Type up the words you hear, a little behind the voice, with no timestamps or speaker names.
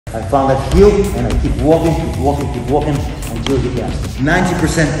I found that heel and I keep walking until he taps.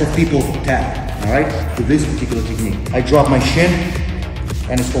 90% of people tap, all right, to this particular technique. I drop my shin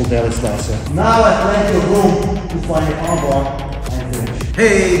and it's called belly slicer. Now I have plenty of room to find the armbar and finish.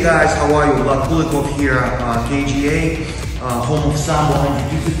 Hey guys, how are you? Vlad Koulikov here, KGA, home of Sambo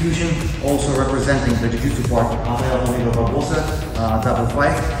and Jiu-Jitsu fusion, also representing the Jiu-Jitsu part of double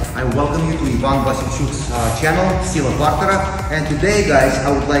fight. I welcome you to VASYLCHUK's channel, Sila, PARTERA, and today guys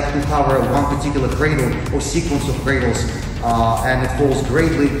I would like to cover one particular cradle or sequence of cradles, and it falls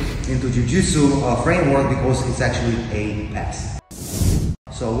greatly into Jiu-Jitsu framework because it's actually a pass.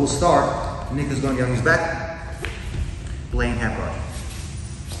 So we'll start. Nick is going to be on his back, playing half guard.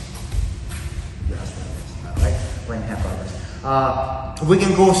 Alright, playing half guard. We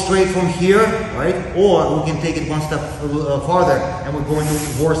can go straight from here, right? Or we can take it one step farther and we're going to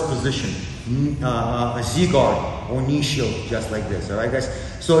reverse position. A Z guard or knee shield, just like this, alright guys?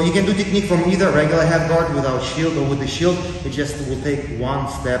 So you can do technique from either regular half guard without shield or with the shield. It just will take one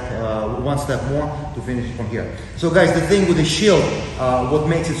step more to finish from here. So guys, the thing with the shield, what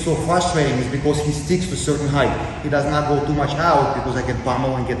makes it so frustrating is because he sticks to a certain height. He does not go too much out because I can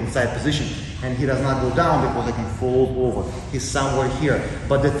pummel and get inside position. And he does not go down because I can fold over. He's somewhere here.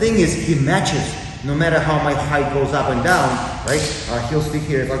 But the thing is, he matches no matter how my height goes up and down, right? He'll stick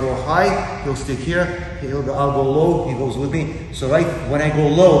here. If I go high, he'll stick here. I'll go low, he goes with me. So right, when I go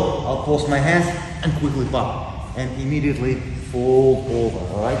low, I'll post my hands and quickly pop. And immediately fold over,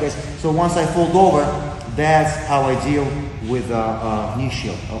 all right guys? So once I fold over, that's how I deal with knee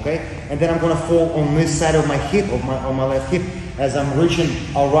shield, okay? And then I'm gonna fold on this side of my hip, on my left hip, as I'm reaching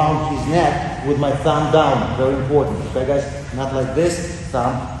around his neck with my thumb down. Very important, okay guys? Not like this,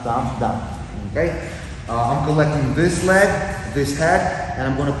 thumb down, okay? I'm collecting this leg, this head, and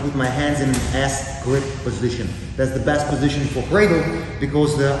I'm gonna put my hands in an S grip position. That's the best position for cradle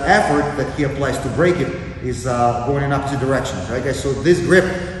because the effort that he applies to break it is going in opposite directions, right guys? So this grip,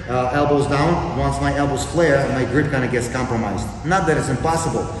 elbows down, once my elbows flare, my grip kind of gets compromised. Not that it's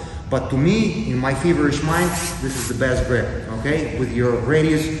impossible, but to me, in my feverish mind, this is the best grip, okay? With your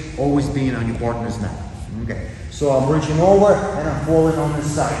radius always being on your partner's neck, okay? So I'm reaching over and I'm falling on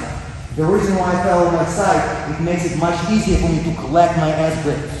this side. The reason why I fell on my side, it makes it much easier for me to collect my S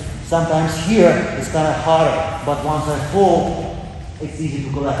grip. Sometimes here, it's kind of harder, but once I fall, it's easy to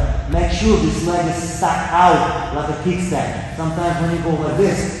collect. Make sure this leg is stuck out like a kickstand. Sometimes when you go like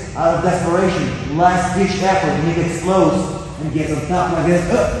this, out of desperation, last ditch effort, and it explodes and gets on top like this.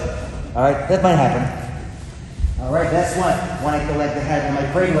 Alright, that might happen. Alright, that's why when I collect the head of my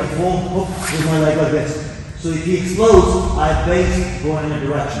cradle, I fall with my leg like this. So if he explodes, I base going in a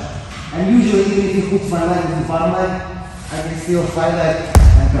direction. And usually, even if he hooks my leg with the bottom leg, I can still high leg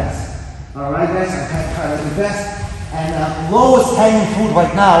and pass. Alright guys, I high leg and pass. And lowest hanging fruit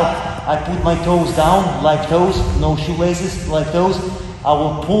right now, I put my toes down, like toes, no shoelaces, like toes. I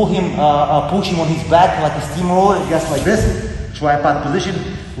will pull him, push him on his back like a steamroller, just like this. Tripod position,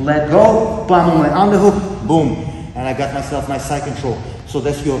 let go, pummel my underhook, boom. And I got myself nice side control. So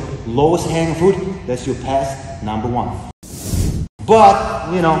that's your lowest hanging fruit, that's your pass number one.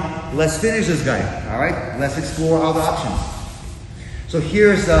 But, you know, let's finish this guy, all right? Let's explore other options. So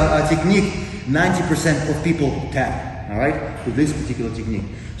here's a technique 90% of people tap, all right, to this particular technique.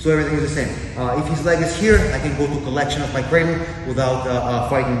 So everything is the same. If his leg is here, I can go to collection of my cradle without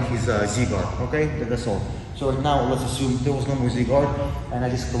fighting his Z guard, okay? That's all. So now let's assume there was no more Z guard, and I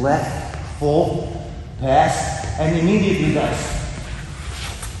just collect, fold, pass, and immediately guys,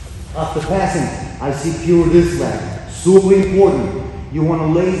 after passing, I secure this leg. Super important. You want to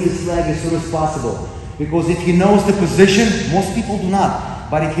lace this leg as soon as possible. Because if he knows the position, most people do not,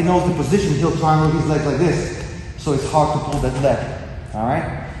 but if he knows the position, he'll triangle his leg like this. So it's hard to pull that leg.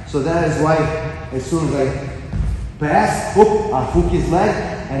 Alright? So that is why as soon as I pass, I'll hook his leg,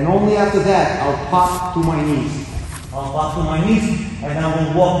 and only after that I'll pop to my knees. I'll pop to my knees, and I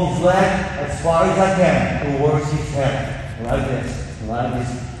will walk his leg as far as I can towards his head. Like this.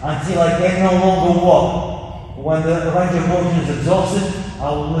 Until I can no longer walk. When the range of motion is exhausted,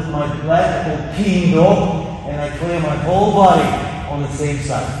 I will lift my leg, I will peeing dog, and I clear my whole body on the same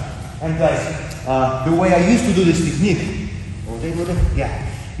side. And guys, the way I used to do this technique,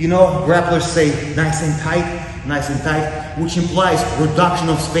 yeah, you know, grapplers say nice and tight, which implies reduction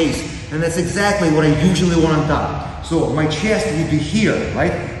of space. And that's exactly what I usually want on top. So my chest would be here,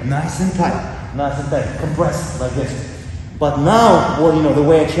 right? Nice and tight, compressed like this. But now, well, you know, the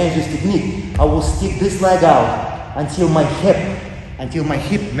way I change this technique, I will stick this leg out until my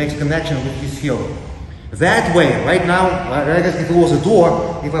hip makes connection with his heel. That way, right now, if it was a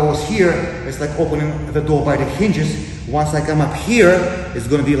door, if I was here, it's like opening the door by the hinges. Once I come up here, it's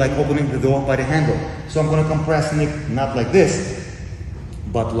going to be like opening the door by the handle. So I'm going to compress Nick not like this,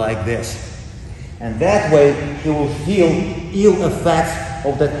 but like this. And that way he will feel ill effects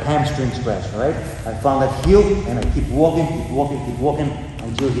of that hamstring stretch, right? I found that heel and I keep walking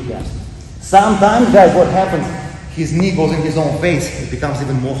until he taps. Sometimes, guys, what happens, his knee goes in his own face, it becomes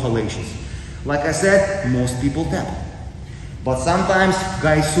even more hellacious. Like I said, most people tap. But sometimes,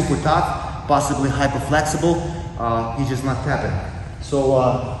 guys super tough, possibly hyperflexible, he's just not tapping. So,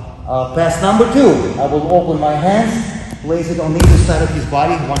 pass number 2, I will open my hands, place it on either side of his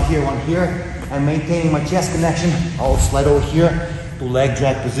body, one here. I'm maintaining my chest connection. I'll slide over here to leg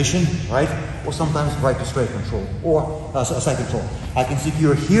drag position, right? Or sometimes right to straight control, or side control. I can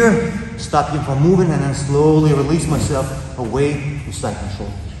secure here, stop him from moving, and then slowly release myself away to side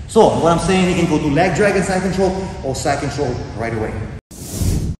control. So, what I'm saying, you can go to leg drag and side control, or side control right away.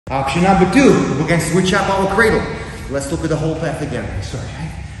 Option number 2, we can switch up our cradle. Let's look at the whole path again. Sorry.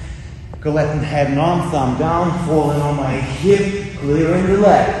 Collecting head and arm, thumb down, falling on my hip, clearing the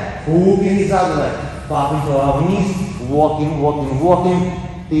leg. Hooking his other leg, popping to our knees, walking,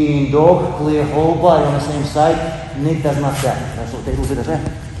 being dog, clear whole body on the same side. Nick does not tap. That's what they do with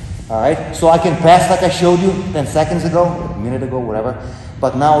it. Alright, so I can pass like I showed you 10 seconds ago, a minute ago, whatever.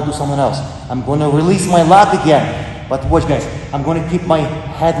 But now I'll do something else. I'm going to release my lock again. But watch, guys, I'm going to keep my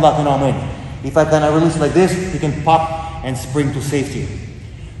head lock and arm in. If I kind of release like this, you can pop and spring to safety.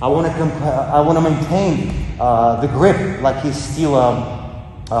 I want to maintain the grip like he's still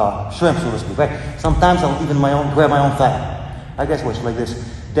shrimp, so to speak, right? Sometimes I'll even grab my own thigh. I guess watch like this.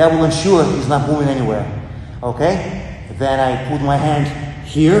 That will ensure he's not moving anywhere. Okay? Then I put my hand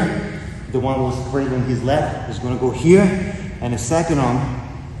here. The one who was cradling his leg is going to go here, and the second arm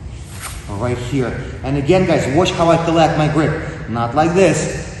right here. And again, guys, watch how I collect my grip. Not like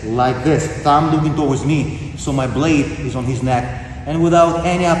this, like this. Thumb looking towards me, so my blade is on his neck. And without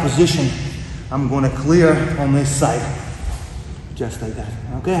any opposition, I'm going to clear on this side. Just like that.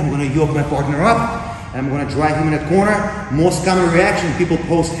 Okay, I'm going to yoke my partner up, and I'm going to drive him in that corner. Most common reaction, people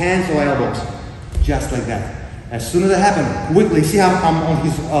post hands or elbows. Just like that. As soon as that happens, quickly, see how I'm on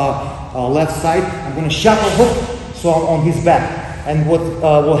his left side? I'm going to shuffle hook, so I'm on his back. And what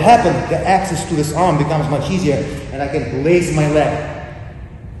will happen, the access to this arm becomes much easier, and I can lace my leg.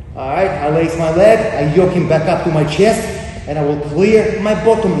 Alright, I lace my leg, I yoke him back up to my chest, and I will clear my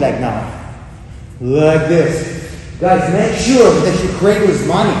bottom leg now. Like this. Guys, make sure that your cradle is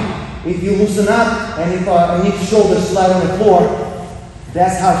money. If you loosen up and if Nick's shoulders slide on the floor,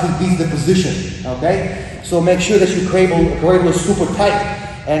 that's how he beats the position, okay? So make sure that your cradle is super tight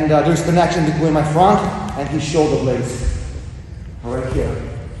and there's connection between my front and his shoulder blades. Right here.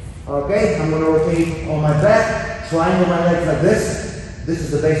 Okay, I'm going to rotate on my back, triangle my legs like this. This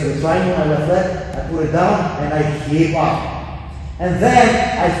is the base of the triangle, my left leg. I put it down and I keep up. And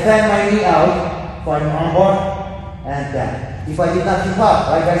then I fan my knee out, find an armbar, and that. If I did not keep up,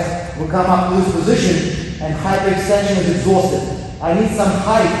 right guys, we'll come up to this position and hyperextension is exhausted. I need some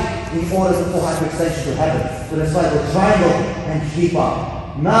height in order for hyperextension to happen. So that's why I go triangle and keep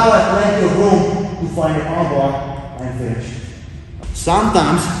up. Now I have plenty of room to find an armbar and finish.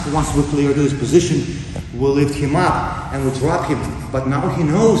 Sometimes, once we clear this position, we'll lift him up and we'll drop him. But now he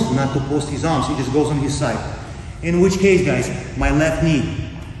knows not to post his arms, he just goes on his side. In which case, guys, my left knee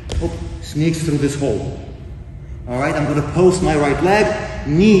sneaks through this hole. Alright, I'm going to post my right leg,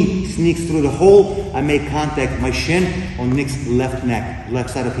 knee sneaks through the hole, I make contact, my shin on Nick's left neck,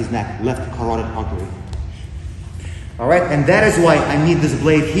 left side of his neck, left carotid artery. Alright, and that is why I need this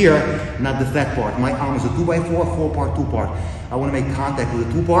blade here, not the fat part. My arm is a 2x4, 4-part, 2-part. I want to make contact with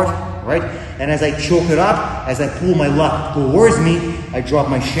the 2-part, right? And as I choke it up, as I pull my lock towards me, I drop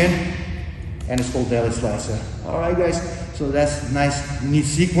my shin, and it's called belly slicer. Alright guys, so that's nice, neat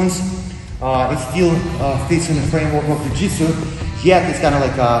sequence. It still fits in the framework of jiu-jitsu, yet it's kind of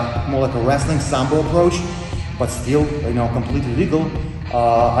like more like a wrestling sambo approach, but still, you know, completely legal.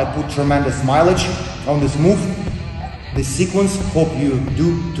 I put tremendous mileage on this move, this sequence. Hope you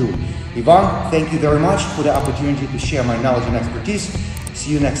do too. Ivan, thank you very much for the opportunity to share my knowledge and expertise.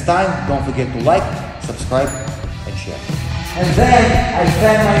 See you next time. Don't forget to like, subscribe, and share. And then I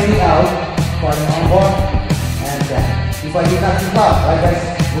fan my knee out for an armbar and that. If I did not keep up, right guys,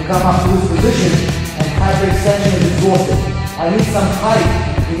 we'll come up to this position and hyperextension is exhausted. I need some height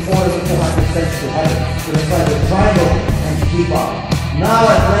in order for hyperextension to happen. So that's why I triangle and keep up. Now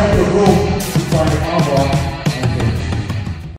I have plenty of room to find an armbar